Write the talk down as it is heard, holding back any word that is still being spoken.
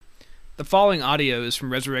The following audio is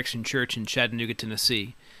from Resurrection Church in Chattanooga,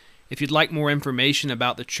 Tennessee. If you'd like more information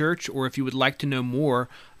about the church, or if you would like to know more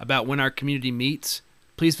about when our community meets,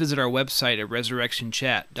 please visit our website at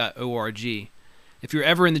resurrectionchat.org. If you're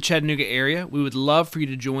ever in the Chattanooga area, we would love for you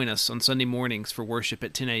to join us on Sunday mornings for worship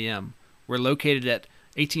at 10 a.m. We're located at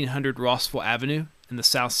 1800 Rossville Avenue in the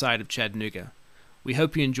south side of Chattanooga. We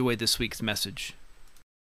hope you enjoy this week's message.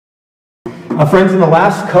 Friends, in the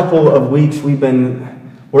last couple of weeks, we've been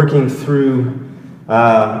working through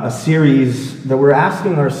a series that we're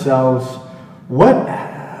asking ourselves,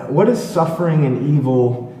 what is suffering and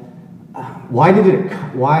evil? Why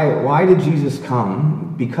did Jesus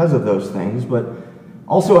come? Because of those things, but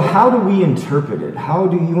also, how do we interpret it? How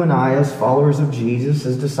do you and I, as followers of Jesus,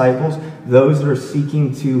 as disciples, those that are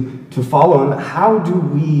seeking to follow Him, how do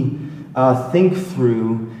we think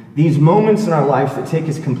through these moments in our life that take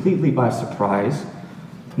us completely by surprise,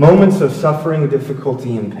 moments of suffering,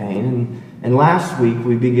 difficulty, and pain? And last week,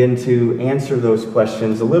 we began to answer those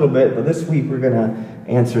questions a little bit, but this week we're going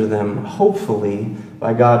to answer them, hopefully,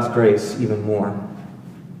 by God's grace, even more.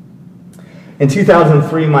 In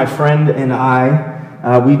 2003, my friend and I,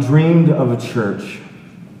 we dreamed of a church.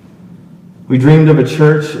 We dreamed of a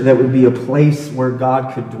church that would be a place where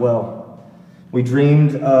God could dwell. We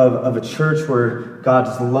dreamed of a church where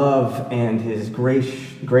God's love and His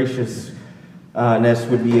graciousness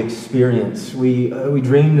would be experienced. We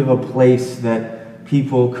dreamed of a place that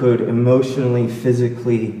people could emotionally,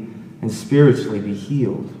 physically, and spiritually be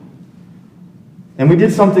healed. And we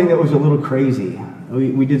did something that was a little crazy.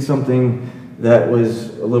 We did something that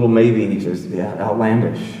was a little maybe just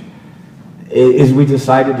outlandish. Is we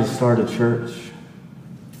decided to start a church.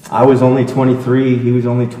 I was only 23, he was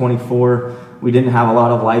only 24. We didn't have a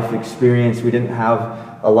lot of life experience. We didn't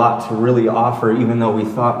have a lot to really offer, even though we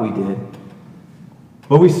thought we did.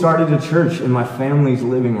 But we started a church in my family's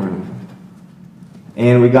living room.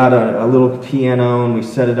 And we got a little piano and we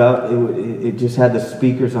set it up. It just had the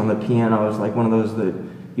speakers on the piano. It was like one of those that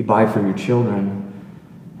you buy for your children.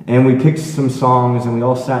 And we picked some songs and we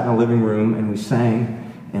all sat in a living room and we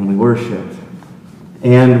sang and we worshiped.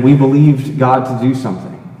 And we believed God to do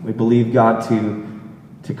something. We believed God to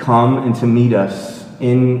come and to meet us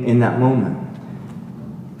in that moment.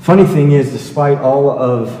 Funny thing is, despite all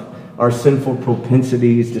of our sinful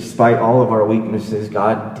propensities, despite all of our weaknesses,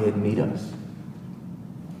 God did meet us.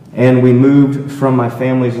 And we moved from my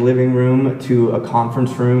family's living room to a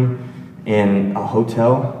conference room in a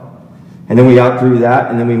hotel. And then we outgrew that,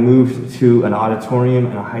 and then we moved to an auditorium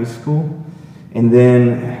in a high school. And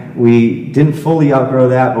then we didn't fully outgrow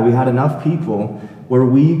that, but we had enough people where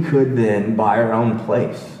we could then buy our own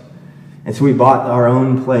place. And so we bought our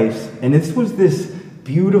own place. And this was this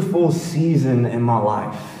beautiful season in my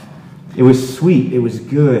life. It was sweet. It was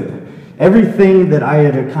good. Everything that I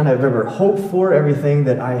had kind of ever hoped for, everything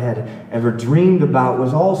that I had ever dreamed about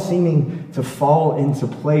was all seeming to fall into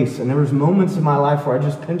place. And there was moments in my life where I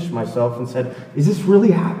just pinched myself and said, is this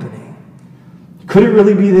really happening? Could it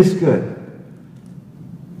really be this good?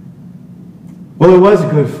 Well, it was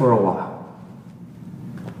good for a while.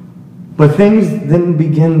 But things then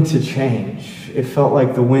begin to change. It felt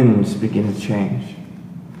like the winds begin to change.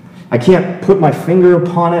 I can't put my finger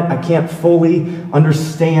upon it. I can't fully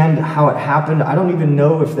understand how it happened. I don't even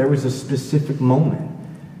know if there was a specific moment.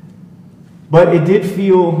 But it did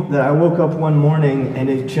feel that I woke up one morning and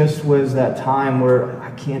it just was that time where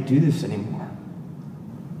I can't do this anymore.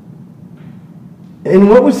 And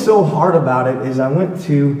what was so hard about it is I went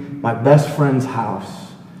to my best friend's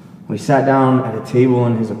house. We sat down at a table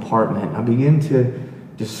in his apartment. I began to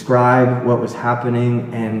describe what was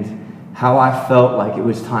happening and how I felt like it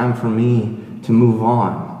was time for me to move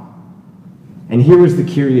on. And here was the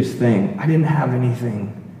curious thing. I didn't have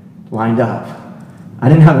anything lined up. I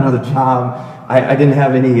didn't have another job. I didn't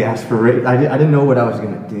have any aspiration. I didn't know what I was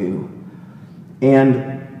going to do.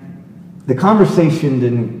 And the conversation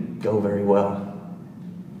didn't go very well.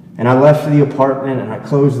 And I left the apartment and I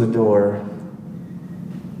closed the door.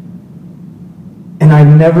 And I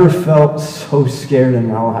never felt so scared in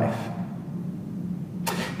my life.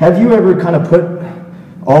 Have you ever kind of put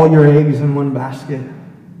all your eggs in one basket?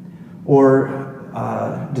 Or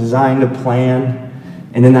designed a plan,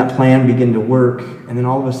 and then that plan began to work, and then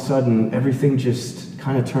all of a sudden, everything just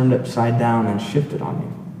kind of turned upside down and shifted on me?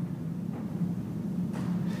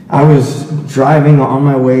 I was driving on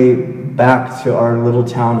my way back to our little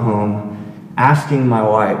townhome, asking my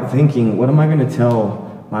wife, thinking, what am I going to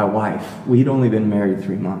tell my wife? We'd only been married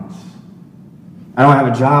 3 months. I don't have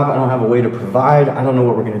a job. I don't have a way to provide. I don't know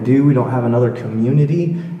what we're going to do. We don't have another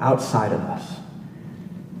community outside of us.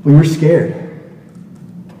 We were scared.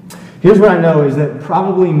 Here's what I know is that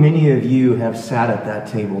probably many of you have sat at that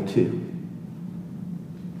table too.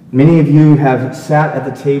 Many of you have sat at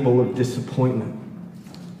the table of disappointment.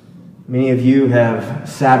 Many of you have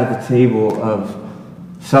sat at the table of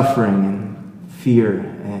suffering and fear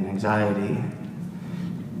and anxiety.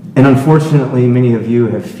 And unfortunately, many of you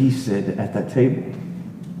have feasted at that table,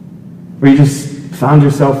 where you just found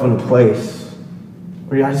yourself in a place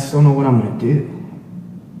where I just don't know what I'm going to do.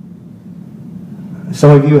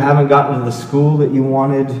 Some of you haven't gotten to the school that you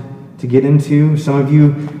wanted to get into. Some of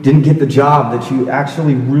you didn't get the job that you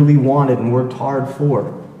actually really wanted and worked hard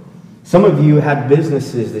for. Some of you had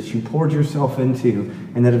businesses that you poured yourself into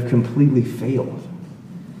and that have completely failed.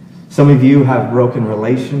 Some of you have broken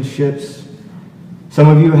relationships. Some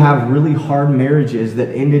of you have really hard marriages that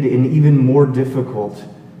ended in even more difficult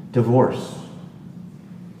divorce.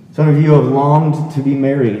 Some of you have longed to be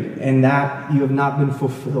married and that you have not been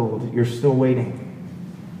fulfilled. You're still waiting.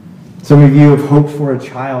 Some of you have hoped for a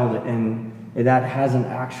child and that hasn't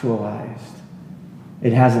actualized.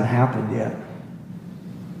 It hasn't happened yet.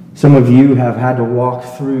 Some of you have had to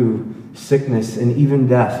walk through sickness and even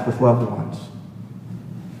death with loved ones.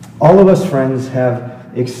 All of us, friends,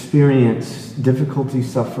 have experienced difficulty,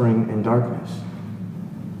 suffering, and darkness.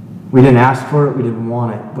 We didn't ask for it, we didn't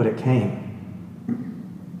want it, but it came.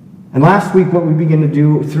 And last week, what we began to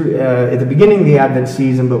do at the beginning of the Advent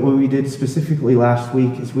season, but what we did specifically last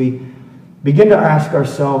week, is we begin to ask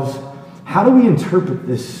ourselves, how do we interpret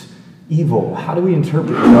this evil? How do we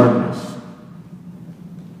interpret darkness?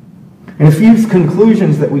 And a few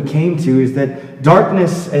conclusions that we came to is that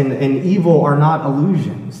darkness and evil are not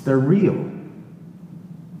illusions. They're real.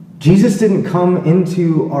 Jesus didn't come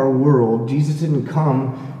into our world. Jesus didn't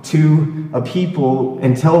come to a people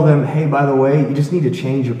and tell them, hey, by the way, you just need to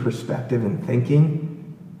change your perspective and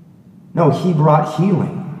thinking. No, he brought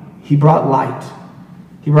healing. He brought light.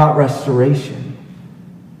 He brought restoration.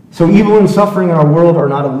 So evil and suffering in our world are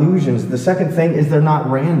not illusions. The second thing is they're not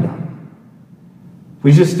random.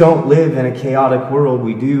 We just don't live in a chaotic world.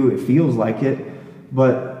 We do, it feels like it,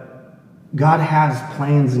 but God has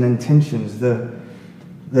plans and intentions. The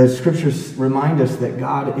scriptures remind us that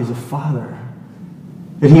God is a father,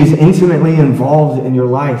 that he is intimately involved in your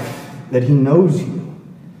life, that he knows you,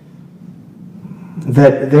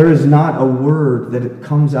 that there is not a word that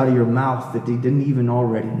comes out of your mouth that he didn't even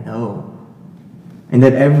already know, and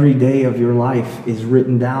that every day of your life is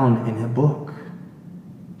written down in a book.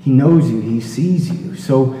 He knows you. He sees you.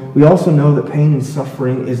 So we also know that pain and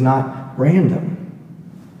suffering is not random.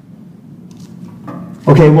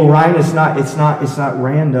 Okay, well, Ryan, it's not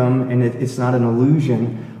random and it's not an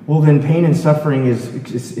illusion. Well, then pain and suffering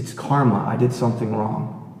it's karma. I did something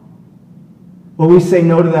wrong. Well, we say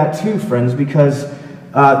no to that too, friends, because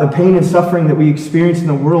the pain and suffering that we experience in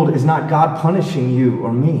the world is not God punishing you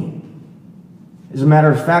or me. As a matter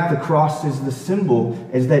of fact, the cross is the symbol,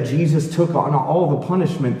 is that Jesus took on all the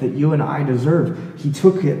punishment that you and I deserve. He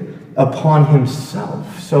took it upon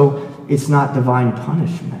himself. So it's not divine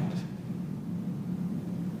punishment.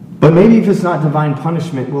 But maybe if it's not divine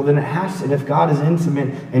punishment, well then it has to, and if God is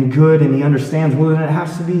intimate and good and he understands, well then it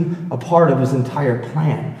has to be a part of his entire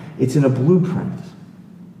plan. It's in a blueprint.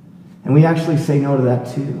 And we actually say no to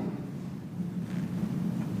that too.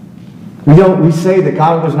 We say that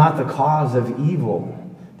God was not the cause of evil,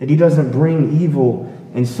 that he doesn't bring evil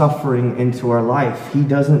and suffering into our life. He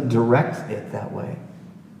doesn't direct it that way.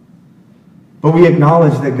 But we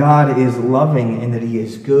acknowledge that God is loving and that he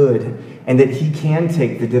is good and that he can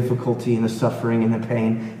take the difficulty and the suffering and the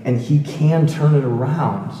pain and he can turn it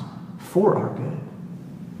around for our good.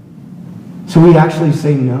 So we actually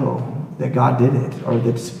say no, that God did it, or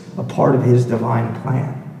that's a part of his divine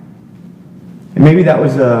plan. And maybe that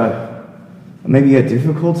was maybe a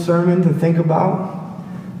difficult sermon to think about.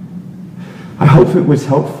 I hope it was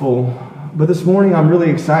helpful. But this morning I'm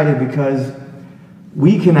really excited because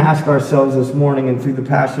we can ask ourselves this morning, and through the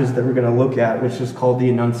passage that we're going to look at, which is called the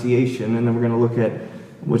Annunciation, and then we're going to look at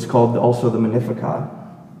what's called also the Magnificat.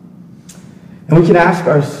 And we can ask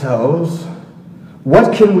ourselves,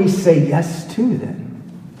 what can we say yes to then?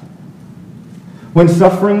 When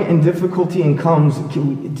suffering and difficulty comes,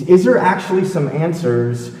 is there actually some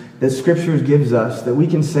answers that Scripture gives us that we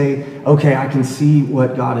can say, okay, I can see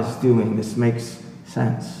what God is doing. This makes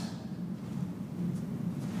sense.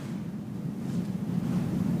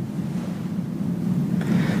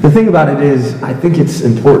 The thing about it is, I think it's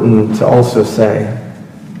important to also say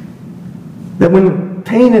that when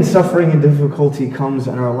pain and suffering and difficulty comes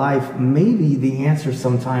in our life, maybe the answer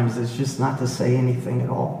sometimes is just not to say anything at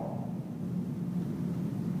all.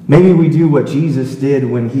 Maybe we do what Jesus did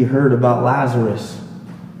when he heard about Lazarus,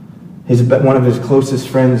 one of his closest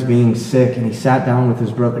friends being sick, and he sat down with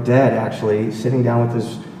his brother, dead actually, sitting down with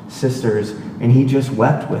his sisters, and he just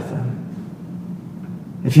wept with them.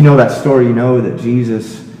 If you know that story, you know that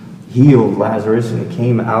Jesus healed Lazarus and he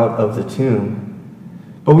came out of the tomb.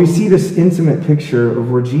 But we see this intimate picture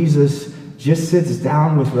of where Jesus just sits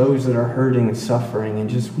down with those that are hurting and suffering and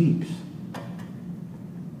just weeps.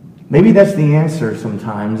 Maybe that's the answer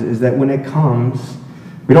sometimes, is that when it comes,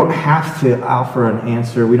 we don't have to offer an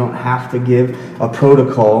answer. We don't have to give a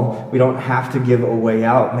protocol. We don't have to give a way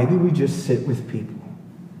out. Maybe we just sit with people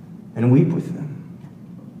and weep with them.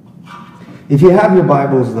 If you have your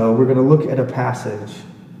Bibles, though, we're going to look at a passage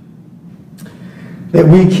that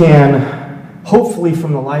we can, hopefully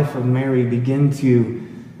from the life of Mary, begin to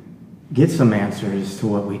get some answers to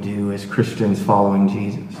what we do as Christians following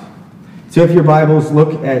Jesus. So if your Bibles,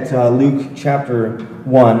 look at Luke chapter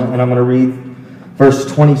 1, and I'm going to read verse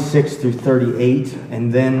 26 through 38,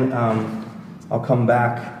 and then I'll come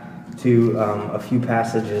back to a few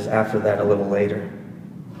passages after that a little later.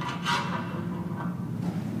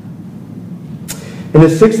 In the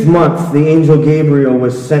 6th month, the angel Gabriel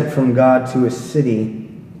was sent from God to a city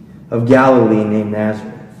of Galilee named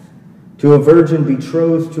Nazareth, to a virgin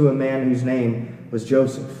betrothed to a man whose name was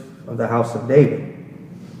Joseph, of the house of David.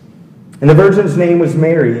 And the virgin's name was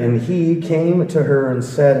Mary, and he came to her and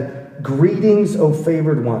said, "Greetings, O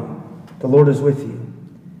favored one, the Lord is with you."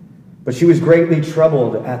 But she was greatly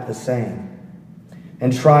troubled at the saying,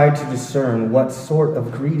 and tried to discern what sort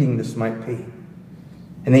of greeting this might be.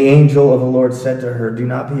 And the angel of the Lord said to her, "Do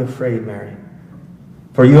not be afraid, Mary,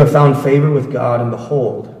 for you have found favor with God, and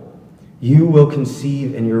behold, you will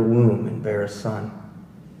conceive in your womb and bear a son,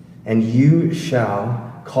 and you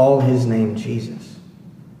shall call his name Jesus.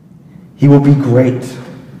 He will be great,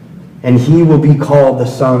 and he will be called the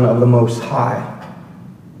Son of the Most High.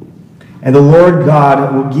 And the Lord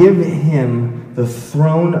God will give him the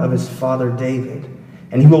throne of his father David,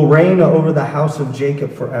 and he will reign over the house of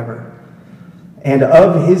Jacob forever. And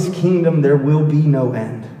of his kingdom there will be no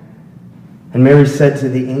end." And Mary said to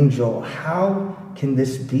the angel, "How can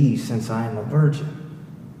this be, since I am a virgin?"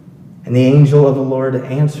 And the angel of the Lord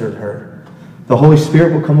answered her, "The Holy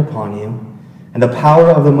Spirit will come upon you, and the power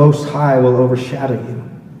of the Most High will overshadow you.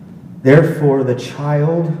 Therefore, the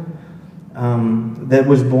child that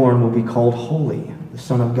was born will be called Holy, the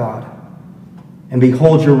Son of God. And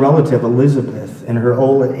behold, your relative Elizabeth, in her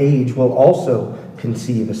old age, will also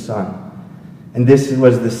conceive a son. And this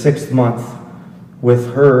was the 6th month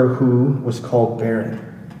with her who was called barren.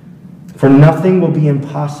 For nothing will be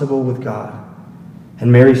impossible with God."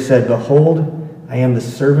 And Mary said, "Behold, I am the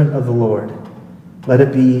servant of the Lord. Let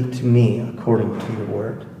it be to me according to your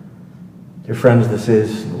word." Dear friends, this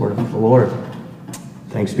is the word of the Lord.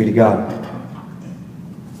 Thanks be to God.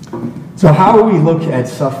 So how do we look at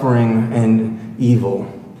suffering and evil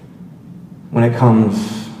when it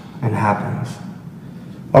comes and happens?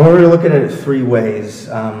 I want to look at it 3 ways.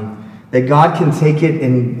 That God can take it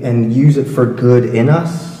and use it for good in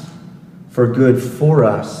us, for good for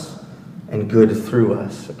us, and good through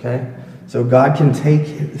us, okay? So God can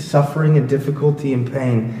take suffering and difficulty and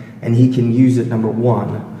pain, and he can use it, number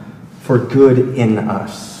 1, for good in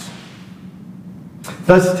us.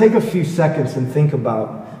 Let's take a few seconds and think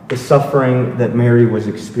about the suffering that Mary was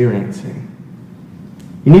experiencing.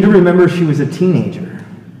 You need to remember she was a teenager.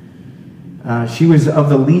 She was of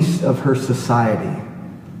the least of her society.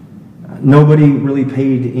 Nobody really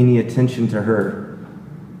paid any attention to her.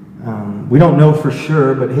 We don't know for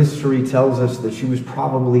sure, but history tells us that she was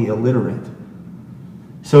probably illiterate.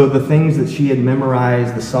 So the things that she had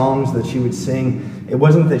memorized, the songs that she would sing, it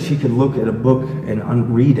wasn't that she could look at a book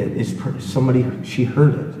and read it. It's she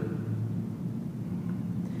heard it.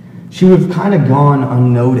 She would have kind of gone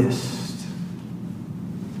unnoticed.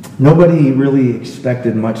 Nobody really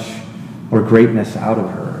expected much or greatness out of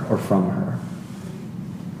her or from her.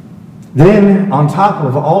 Then, on top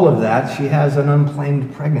of all of that, she has an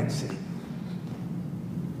unplanned pregnancy.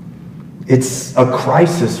 It's a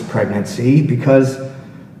crisis pregnancy because it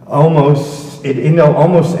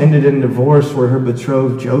almost ended in divorce, where her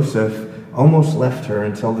betrothed Joseph almost left her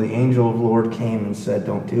until the angel of the Lord came and said,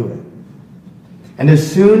 "Don't do it." And as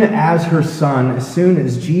soon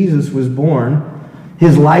as Jesus was born,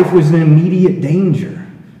 his life was in immediate danger,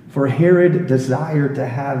 for Herod desired to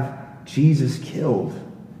have Jesus killed.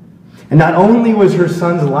 And not only was her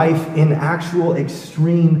son's life in actual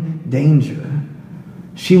extreme danger,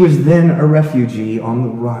 she was then a refugee on the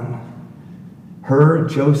run. Her,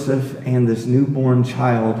 Joseph, and this newborn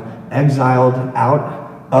child exiled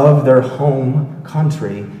out of their home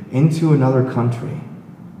country into another country.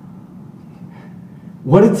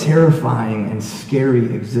 What a terrifying and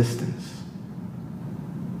scary existence.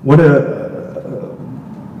 What a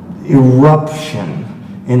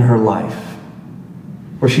eruption in her life,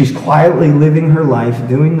 where she's quietly living her life,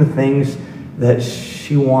 doing the things that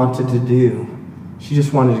she wanted to do. She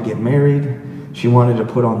just wanted to get married. She wanted to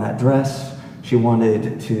put on that dress. She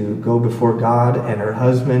wanted to go before God and her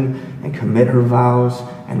husband and commit her vows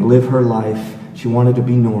and live her life. She wanted to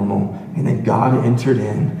be normal. And then God entered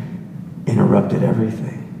in, interrupted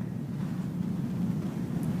everything.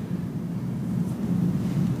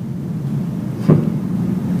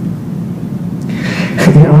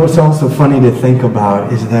 You know, what's also funny to think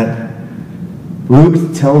about is that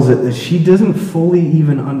Luke tells it that she doesn't fully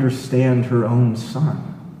even understand her own son.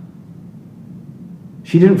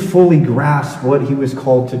 She didn't fully grasp what he was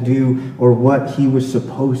called to do or what he was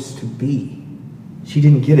supposed to be. She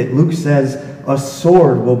didn't get it. Luke says, a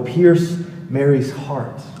sword will pierce Mary's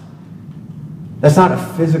heart. That's not a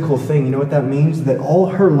physical thing. You know what that means? That all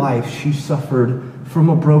her life she suffered from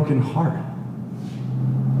a broken heart.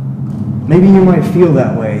 Maybe you might feel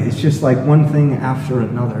that way. It's just like one thing after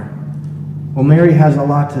another. Well, Mary has a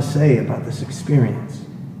lot to say about this experience.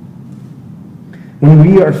 When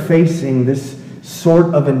we are facing this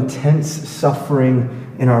sort of intense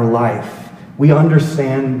suffering in our life, we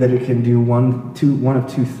understand that it can do one of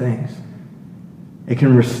two things. It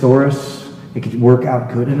can restore us, it can work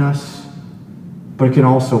out good in us, but it can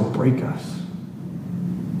also break us.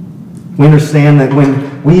 We understand that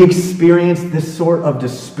when we experience this sort of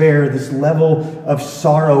despair, this level of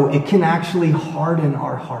sorrow, it can actually harden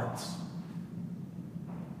our hearts.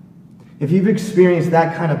 If you've experienced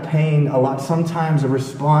that kind of pain a lot, sometimes a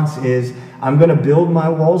response is, I'm going to build my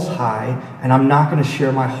walls high and I'm not going to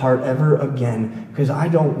share my heart ever again because I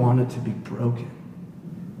don't want it to be broken.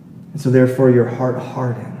 And so therefore your heart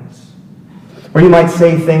hardens. Or you might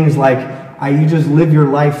say things like, you just live your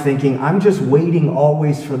life thinking, I'm just waiting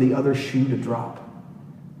always for the other shoe to drop.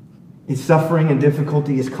 It's suffering and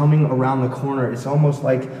difficulty is coming around the corner. It's almost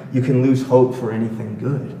like you can lose hope for anything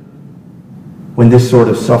good when this sort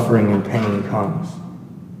of suffering and pain comes.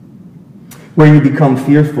 Where you become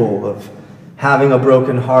fearful of having a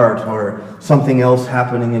broken heart or something else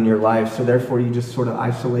happening in your life, so therefore you just sort of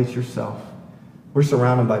isolate yourself. We're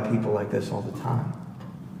surrounded by people like this all the time,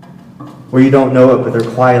 where you don't know it, but they're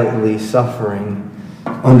quietly suffering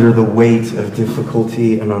under the weight of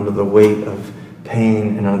difficulty and under the weight of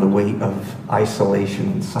pain and under the weight of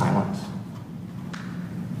isolation and silence.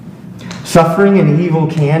 Suffering and evil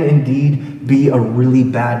can indeed be a really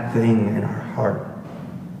bad thing in our heart.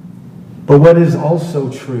 But what is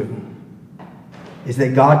also true is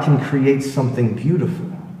that God can create something beautiful.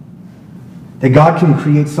 That God can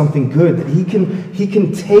create something good. That He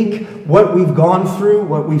can take what we've gone through,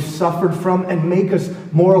 what we've suffered from, and make us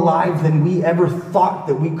more alive than we ever thought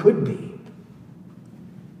that we could be.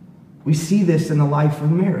 We see this in the life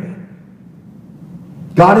of Mary.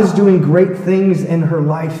 God is doing great things in her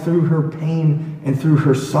life through her pain and through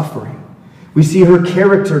her suffering. We see her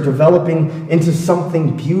character developing into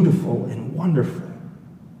something beautiful and wonderful.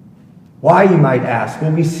 Why, you might ask?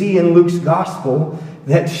 Well, we see in Luke's gospel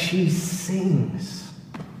that she sings.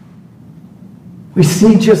 We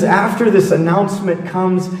see just after this announcement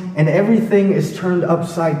comes and everything is turned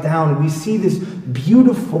upside down, we see this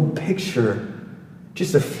beautiful picture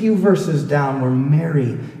just a few verses down where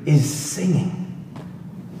Mary is singing.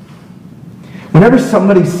 Whenever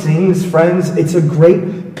somebody sings, friends, it's a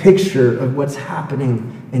great picture of what's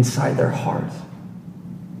happening inside their heart.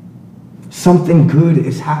 Something good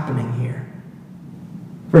is happening here.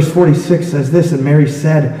 Verse 46 says this, and Mary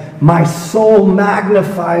said, my soul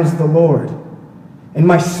magnifies the Lord, and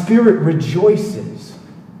my spirit rejoices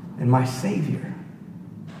in my Savior.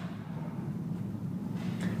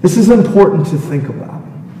 This is important to think about.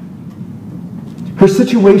 Her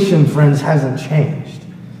situation, friends, hasn't changed.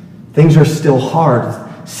 Things are still hard.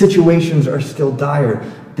 Situations are still dire.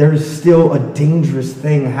 There's still a dangerous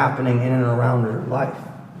thing happening in and around her life.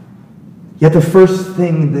 Yet the first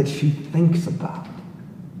thing that she thinks about,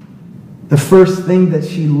 the first thing that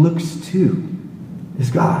she looks to is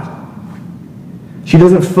God. She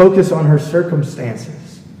doesn't focus on her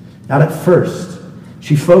circumstances. Not at first.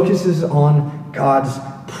 She focuses on God's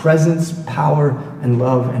presence, power, and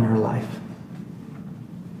love in her life.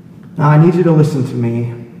 Now, I need you to listen to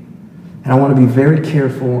me. And I want to be very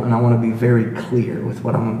careful and I want to be very clear with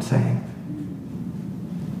what I'm saying.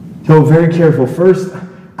 So very careful. First,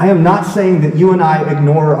 I am not saying that you and I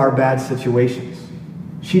ignore our bad situations.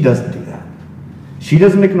 She doesn't do that. She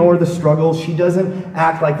doesn't ignore the struggle. She doesn't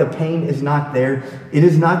act like the pain is not there. It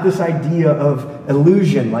is not this idea of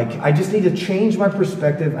illusion. Like, I just need to change my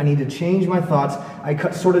perspective. I need to change my thoughts.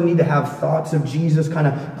 I sort of need to have thoughts of Jesus kind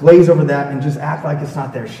of glaze over that and just act like it's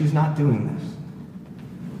not there. She's not doing this.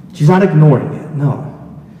 She's not ignoring it. No.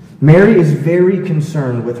 Mary is very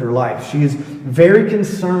concerned with her life. She is very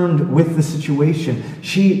concerned with the situation.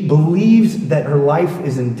 She believes that her life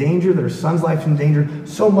is in danger, that her son's life is in danger,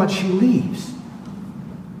 so much she leaves.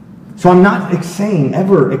 So I'm not saying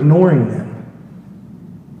ever ignoring them.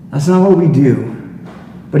 That's not what we do.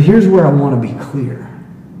 But here's where I want to be clear.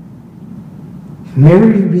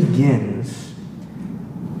 Mary begins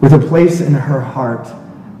with a place in her heart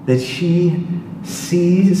that she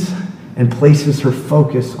sees and places her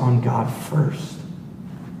focus on God first.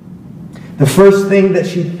 The first thing that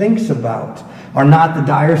she thinks about are not the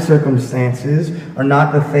dire circumstances, are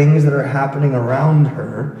not the things that are happening around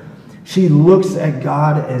her. She looks at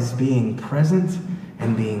God as being present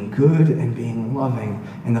and being good and being loving.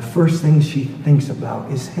 And the first thing she thinks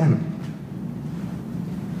about is Him.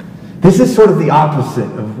 This is sort of the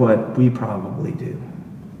opposite of what we probably do.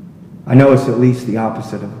 I know it's at least the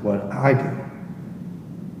opposite of what I do.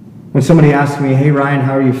 When somebody asks me, hey Ryan,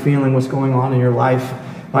 how are you feeling? What's going on in your life?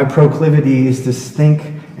 My proclivity is to think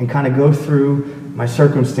and kind of go through my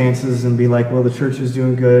circumstances and be like, well, the church is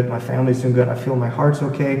doing good, my family's doing good, I feel my heart's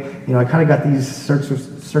okay. You know, I kind of got these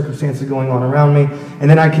circumstances going on around me, and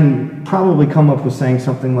then I can probably come up with saying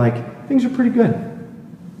something like, things are pretty good.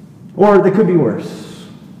 Or they could be worse.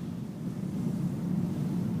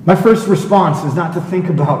 My first response is not to think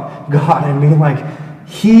about God and be like,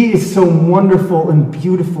 He is so wonderful and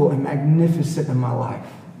beautiful and magnificent in my life.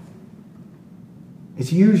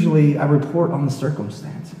 It's usually I report on the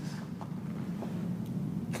circumstances.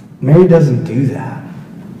 Mary doesn't do that.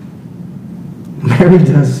 Mary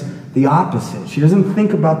does the opposite. She doesn't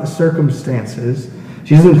think about the circumstances.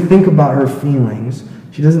 She doesn't think about her feelings.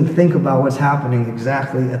 She doesn't think about what's happening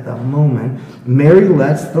exactly at that moment. Mary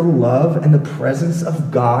lets the love and the presence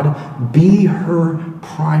of God be her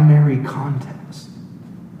primary context.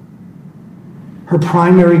 Her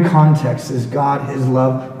primary context is God, His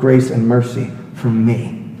love, grace, and mercy for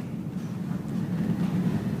me.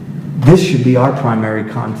 This should be our primary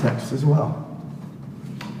context as well.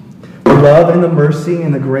 The love and the mercy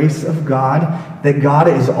and the grace of God, that God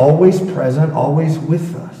is always present, always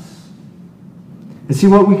with us. And see,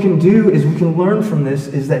 what we can do is we can learn from this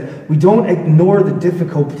is that we don't ignore the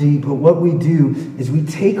difficulty, but what we do is we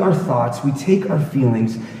take our thoughts, we take our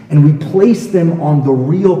feelings, and we place them on the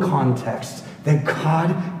real context that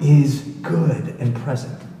God is good and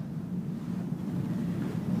present.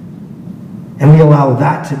 And we allow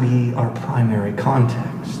that to be our primary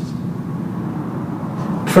context.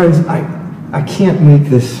 Friends, I can't make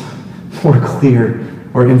this more clear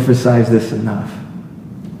or emphasize this enough.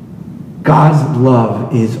 God's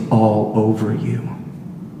love is all over you.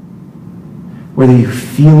 Whether you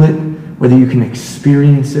feel it, whether you can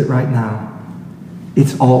experience it right now,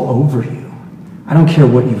 it's all over you. I don't care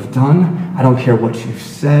what you've done. I don't care what you've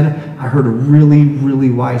said. I heard a really,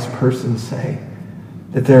 really wise person say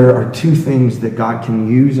that there are two things that God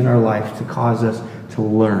can use in our life to cause us to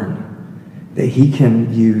learn. That He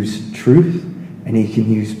can use truth and He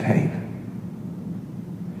can use pain.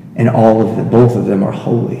 And both of them are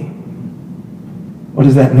holy. What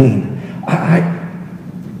does that mean?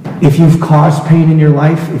 If you've caused pain in your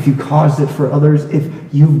life, if you caused it for others, if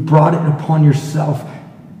you've brought it upon yourself,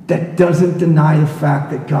 that doesn't deny the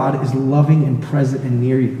fact that God is loving and present and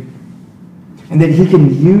near you. And that He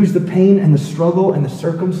can use the pain and the struggle and the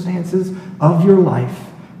circumstances of your life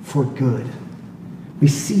for good. We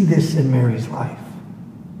see this in Mary's life.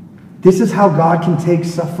 This is how God can take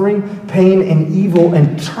suffering, pain, and evil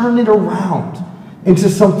and turn it around into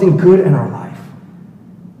something good in our life.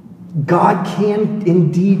 God can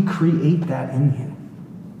indeed create that in you.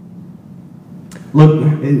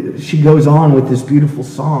 Look, she goes on with this beautiful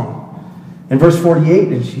song. In verse 48,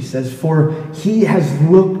 and she says, "For He has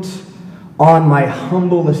looked on my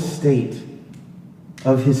humble estate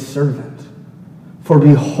of His servant. For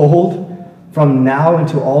behold, from now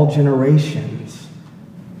into all generations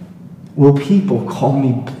will people call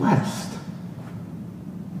me blessed."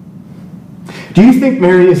 Do you think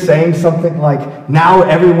Mary is saying something like, now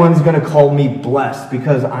everyone's going to call me blessed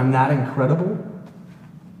because I'm that incredible?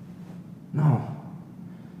 No.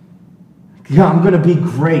 Yeah, I'm going to be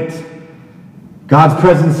great. God's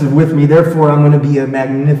presence is with me, therefore I'm going to be a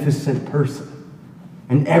magnificent person.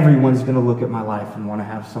 And everyone's going to look at my life and want to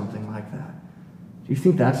have something like that. Do you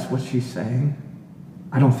think that's what she's saying?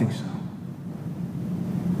 I don't think so.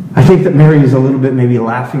 I think that Mary is a little bit maybe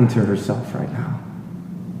laughing to herself right now.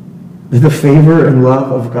 the favor and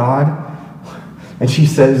love of God. And she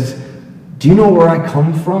says, do you know where I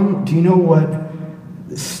come from? Do you know what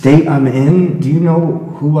state I'm in? Do you know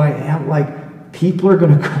who I am? Like, people are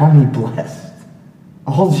going to call me blessed.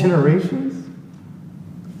 All generations.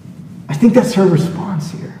 I think that's her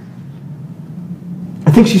response here.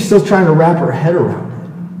 I think she's still trying to wrap her head around it.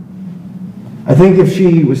 I think if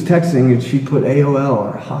she was texting and she put AOL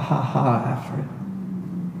or ha ha ha after it,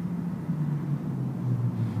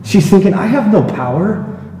 she's thinking, I have no power.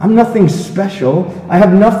 I'm nothing special. I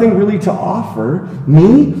have nothing really to offer.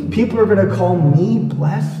 Me? People are going to call me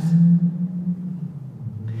blessed.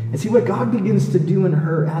 And see, what God begins to do in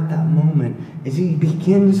her at that moment is he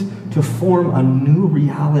begins to form a new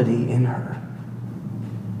reality in her.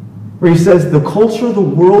 Where he says, the culture of the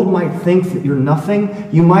world might think that you're nothing.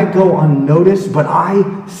 You might go unnoticed, but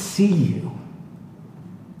I see you.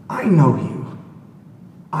 I know you.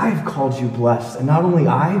 I've called you blessed. And not only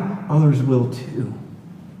I, others will too.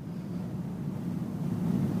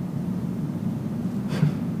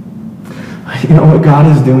 You know what God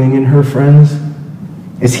is doing in her, friends?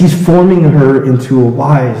 Is he's forming her into a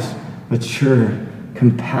wise, mature,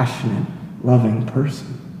 compassionate, loving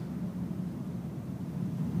person.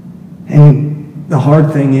 And the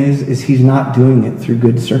hard thing is he's not doing it through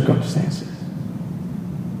good circumstances.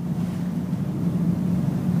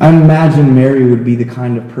 I imagine Mary would be the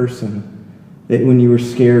kind of person that when you were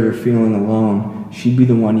scared or feeling alone, she'd be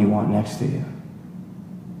the one you want next to you.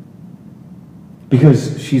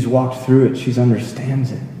 Because she's walked through it, she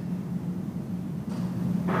understands it.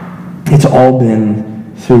 It's all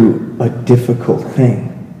been through a difficult thing.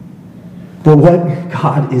 But what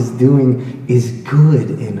God is doing is good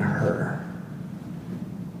in her.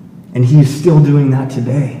 And he is still doing that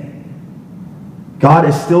today. God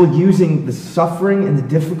is still using the suffering and the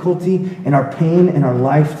difficulty and our pain in our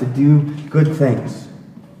life to do good things.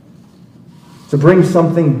 To bring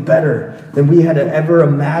something better than we had ever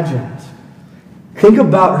imagined. Think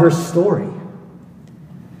about her story.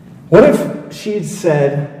 What if she had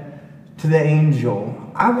said to the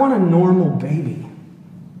angel, I want a normal baby?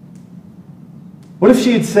 What if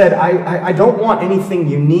she had said, I don't want anything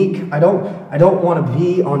unique. I don't want to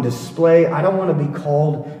be on display. I don't want to be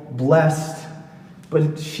called blessed.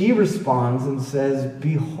 But she responds and says,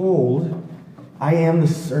 behold, I am the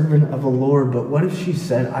servant of the Lord. But what if she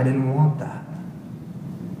said, I didn't want that?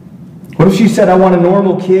 What if she said, I want a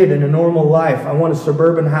normal kid and a normal life. I want a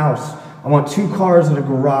suburban house. I want 2 cars and a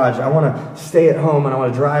garage. I want to stay at home and I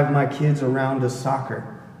want to drive my kids around to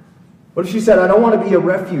soccer. What if she said, I don't want to be a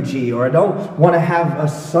refugee, or I don't want to have a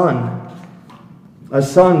son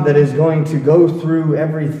that is going to go through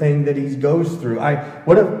everything that he goes through.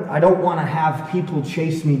 What if I don't want to have people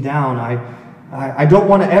chase me down? I don't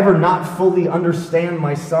want to ever not fully understand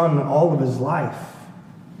my son all of his life.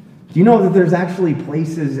 Do you know that there's actually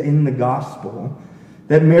places in the gospel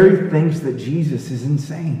that Mary thinks that Jesus is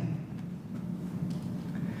insane?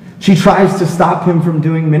 She tries to stop him from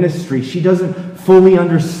doing ministry. She doesn't fully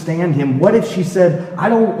understand him. What if she said, I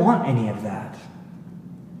don't want any of that?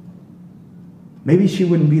 Maybe she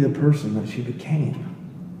wouldn't be the person that she became.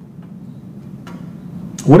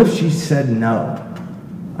 What if she said, no,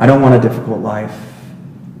 I don't want a difficult life.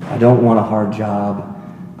 I don't want a hard job.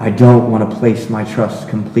 I don't want to place my trust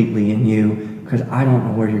completely in you because I don't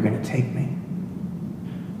know where you're going to take me.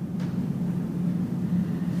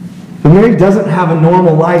 But Mary doesn't have a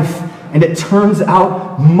normal life, and it turns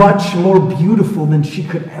out much more beautiful than she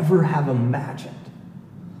could ever have imagined.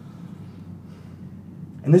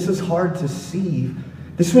 And this is hard to see.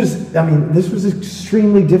 This was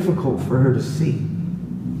extremely difficult for her to see.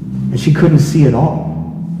 And she couldn't see it all.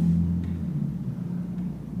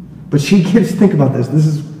 But she gives, think about this.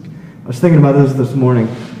 I was thinking about this morning.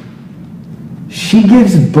 She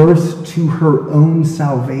gives birth to her own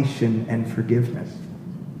salvation and forgiveness.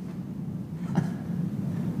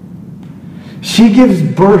 She gives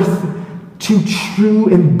birth to true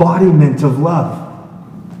embodiment of love.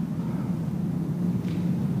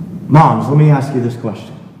 Moms, let me ask you this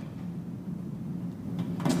question.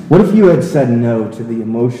 What if you had said no to the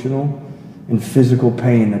emotional and physical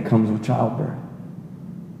pain that comes with childbirth?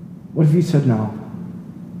 What if you said no?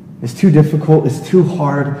 It's too difficult. It's too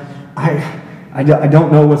hard. I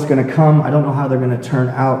don't know what's going to come. I don't know how they're going to turn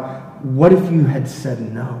out. What if you had said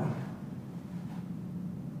no?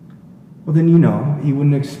 Well, then you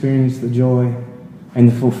wouldn't experience the joy and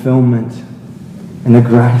the fulfillment and the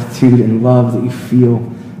gratitude and love that you feel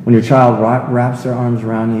when your child wraps their arms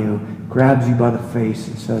around you, grabs you by the face,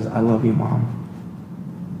 and says, I love you, Mom.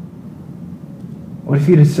 What if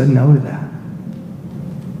you'd have said no to that?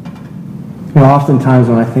 Oftentimes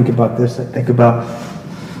when I think about this, I think about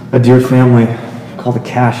a dear family called the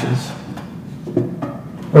Cashes.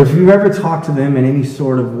 Or if you've ever talked to them in any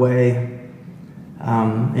sort of way,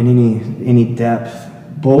 in any depth,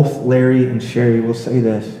 both Larry and Sherry will say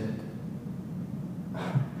this.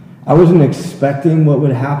 I wasn't expecting what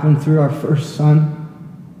would happen through our first son,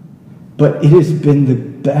 but it has been the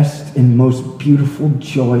best and most beautiful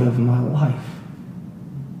joy of my life.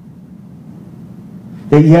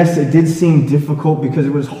 That yes, it did seem difficult because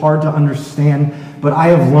it was hard to understand, but I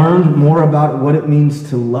have learned more about what it means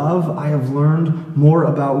to love. I have learned more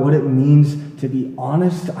about what it means to be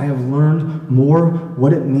honest. I have learned more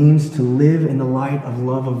what it means to live in the light of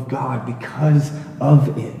love of God because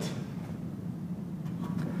of it.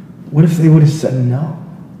 What if they would have said no?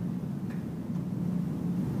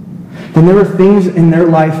 Then there were things in their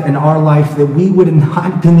life and our life that we would have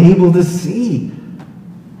not been able to see,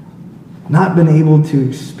 not been able to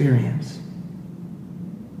experience.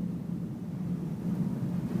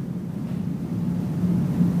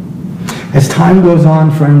 As time goes on,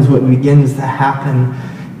 friends, what begins to happen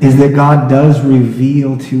is that God does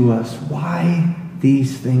reveal to us why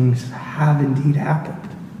these things have indeed happened.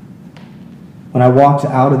 When I walked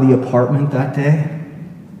out of the apartment that day,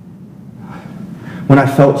 when I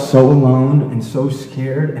felt so alone and so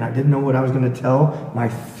scared and I didn't know what I was going to tell my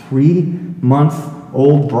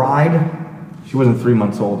 3-month-old bride, she wasn't 3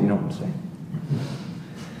 months old, you know what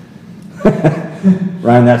I'm saying?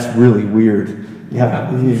 Ryan, that's really weird. Yeah,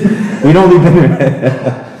 we'd only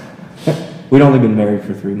been married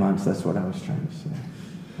for 3 months. That's what I was trying to say.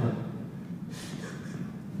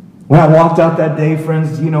 When I walked out that day,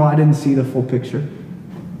 friends, I didn't see the full picture.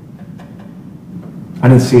 I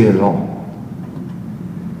didn't see it at all.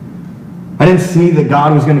 I didn't see that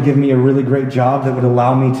God was going to give me a really great job that would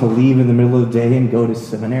allow me to leave in the middle of the day and go to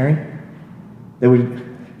seminary.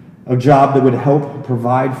 A job that would help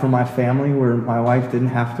provide for my family where my wife didn't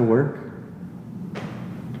have to work.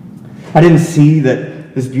 I didn't see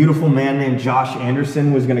that this beautiful man named Josh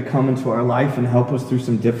Anderson was going to come into our life and help us through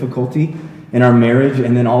some difficulty in our marriage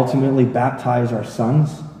and then ultimately baptize our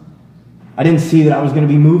sons. I didn't see that I was going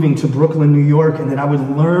to be moving to Brooklyn, New York, and that I would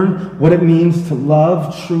learn what it means to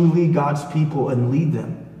love truly God's people and lead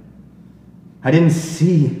them. I didn't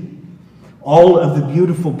see all of the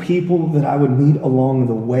beautiful people that I would meet along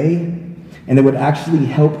the way and that would actually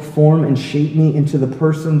help form and shape me into the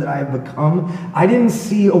person that I have become. I didn't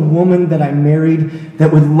see a woman that I married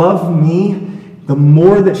that would love me the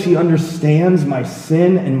more that she understands my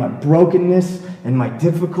sin and my brokenness and my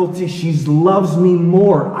difficulty. She loves me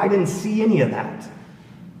more. I didn't see any of that.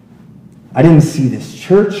 I didn't see this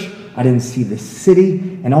church. I didn't see this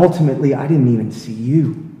city. And ultimately, I didn't even see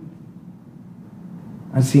you.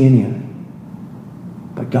 I didn't see any of it.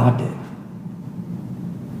 But God did.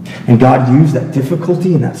 And God used that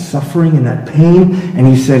difficulty and that suffering and that pain, and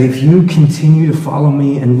He said, if you continue to follow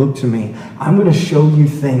me and look to me, I'm going to show you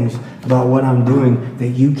things about what I'm doing that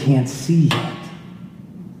you can't see yet.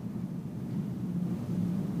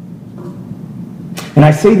 And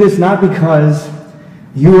I say this not because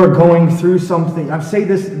you are going through something. I say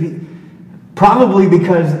this probably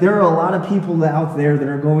because there are a lot of people out there that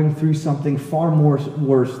are going through something far more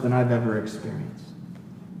worse than I've ever experienced.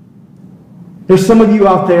 There's some of you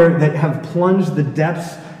out there that have plunged the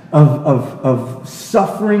depths of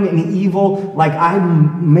suffering and evil like I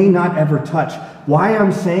may not ever touch. Why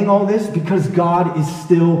I'm saying all this? Because God is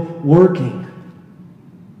still working.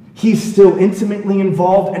 He's still intimately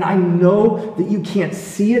involved, and I know that you can't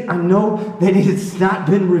see it. I know that it's not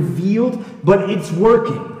been revealed, but it's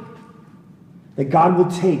working. That God will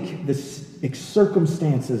take the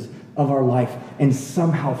circumstances of our life and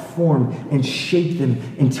somehow form and shape them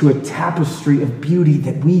into a tapestry of beauty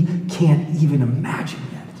that we can't even imagine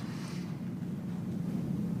yet.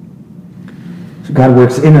 So God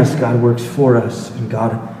works in us, God works for us, and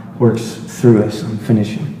God works through us. I'm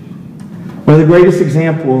finishing. One of the greatest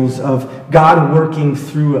examples of God working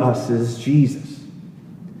through us is Jesus.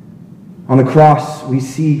 On the cross, we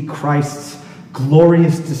see Christ's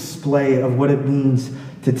glorious display of what it means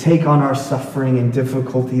to take on our suffering and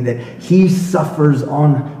difficulty, that He suffers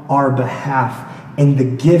on our behalf. And the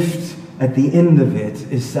gift at the end of it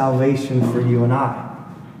is salvation for you and I.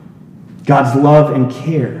 God's love and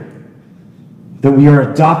care. That we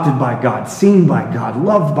are adopted by God, seen by God,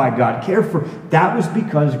 loved by God, cared for. That was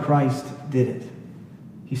because Christ did it.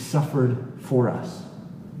 He suffered for us.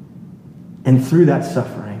 And through that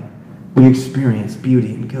suffering, we experience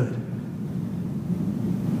beauty and good.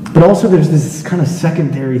 But also there's this kind of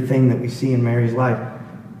secondary thing that we see in Mary's life.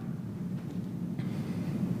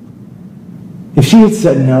 If she had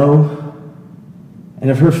said no, and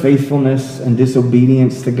if her faithfulness and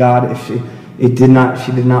disobedience to God, she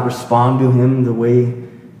did not respond to him the way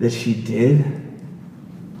that she did,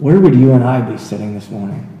 where would you and I be sitting this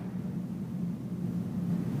morning?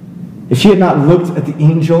 If she had not looked at the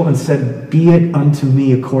angel and said, "Be it unto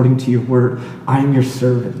me according to your word, I am your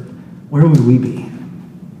servant," where would we be?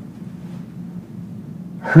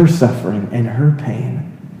 Her suffering and her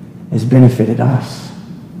pain has benefited us.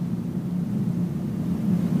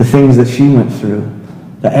 The things that she went through,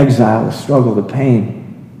 the exile, the struggle, the pain,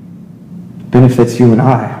 benefits you and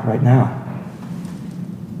I right now.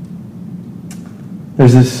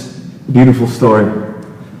 There's this beautiful story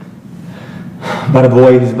about a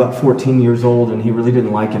boy who's about 14 years old, and he really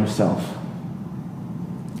didn't like himself.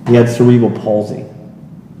 He had cerebral palsy.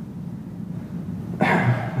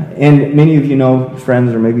 And many of you know,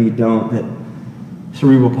 friends, or maybe you don't, that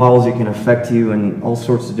cerebral palsy can affect you in all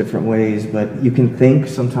sorts of different ways, but you can think,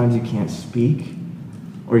 sometimes you can't speak,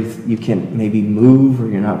 or you can't maybe move, or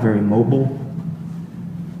you're not very mobile.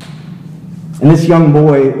 And this young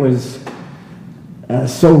boy was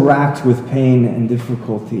so racked with pain and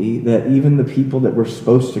difficulty that even the people that were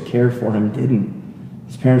supposed to care for him didn't.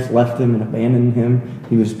 His parents left him and abandoned him.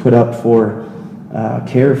 He was put up for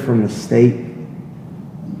care from the state.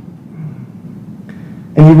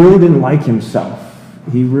 And he really didn't like himself.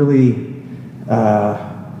 He was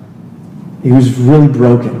really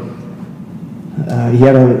broken. He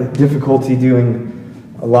had a difficulty doing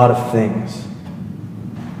a lot of things.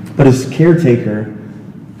 But his caretaker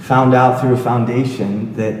found out through a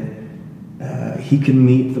foundation that he could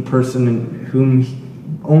meet the person whom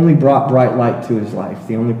only brought bright light to his life,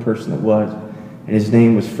 the only person that was. And his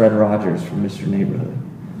name was Fred Rogers from Mr. Neighborhood.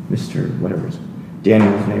 Mr. whatever,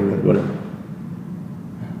 Daniel's Neighborhood, whatever.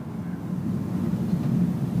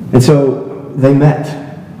 And so they met.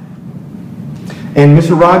 And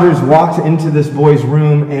Mr. Rogers walked into this boy's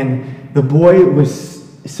room, and the boy was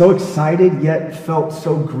so excited yet felt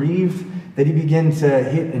so grieved that he began to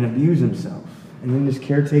hit and abuse himself. And then his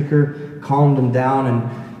caretaker calmed him down, and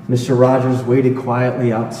Mr. Rogers waited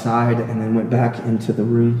quietly outside and then went back into the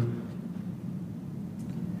room.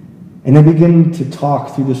 And they began to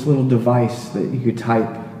talk through this little device that you could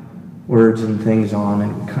type words and things on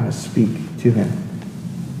and kind of speak to him.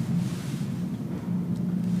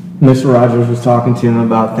 Mr. Rogers was talking to him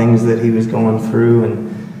about things that he was going through,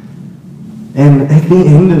 and at the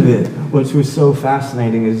end of it, which was so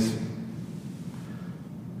fascinating, is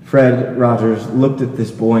Fred Rogers looked at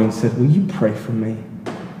this boy and said, "Will you pray for me?"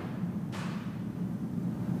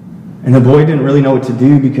 And the boy didn't really know what to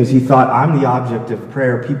do because he thought, I'm the object of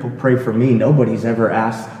prayer. People pray for me. Nobody's ever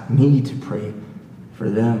asked me to pray for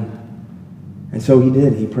them. And so he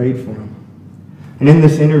did. He prayed for him. And in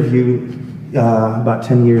this interview, about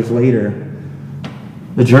 10 years later,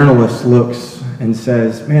 the journalist looks and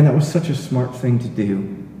says, "Man, that was such a smart thing to do.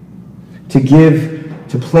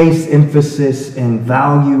 To place emphasis and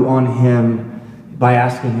value on him by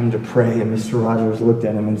asking him to pray." And Mr. Rogers looked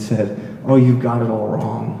at him and said, "Oh, you've got it all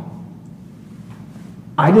wrong.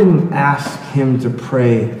 I didn't ask him to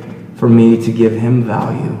pray for me to give him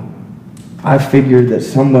value. I figured that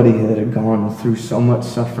somebody that had gone through so much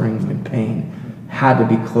suffering and pain had to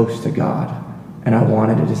be close to God, and I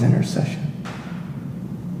wanted it as intercession.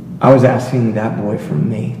 I was asking that boy for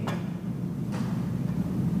me."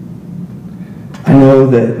 I know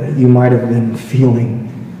that you might have been feeling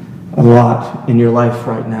a lot in your life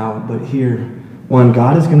right now, but here, one,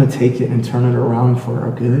 God is going to take it and turn it around for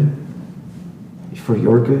our good, for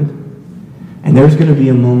your good. And there's going to be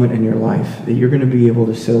a moment in your life that you're going to be able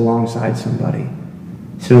to sit alongside somebody,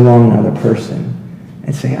 sit along another person,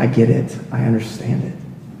 and say, "I get it, I understand it."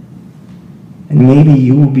 And maybe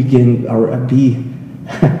you will begin or be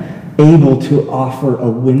able to offer a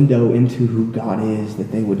window into who God is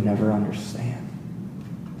that they would never understand.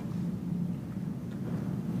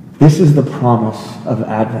 This is the promise of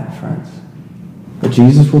Advent, friends. That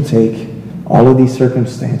Jesus will take all of these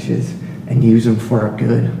circumstances and use them for our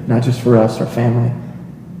good, not just for us, our family,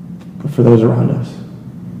 but for those around us.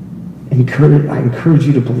 I encourage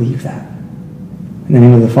you to believe that. In the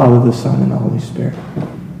name of the Father, the Son, and the Holy Spirit.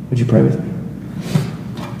 Would you pray with me?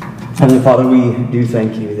 Heavenly Father, we do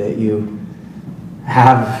thank you that you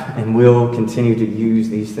have and will continue to use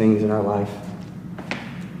these things in our life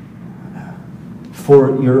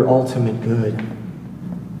for your ultimate good,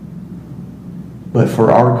 but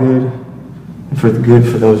for our good and for the good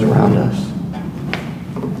for those around us.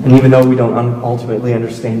 And even though we don't ultimately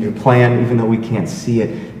understand your plan, even though we can't see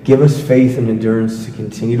it, give us faith and endurance to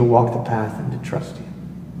continue to walk the path and to trust you.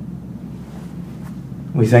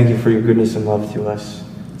 We thank you for your goodness and love to us.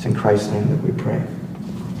 It's in Christ's name that we pray.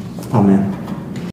 Amen.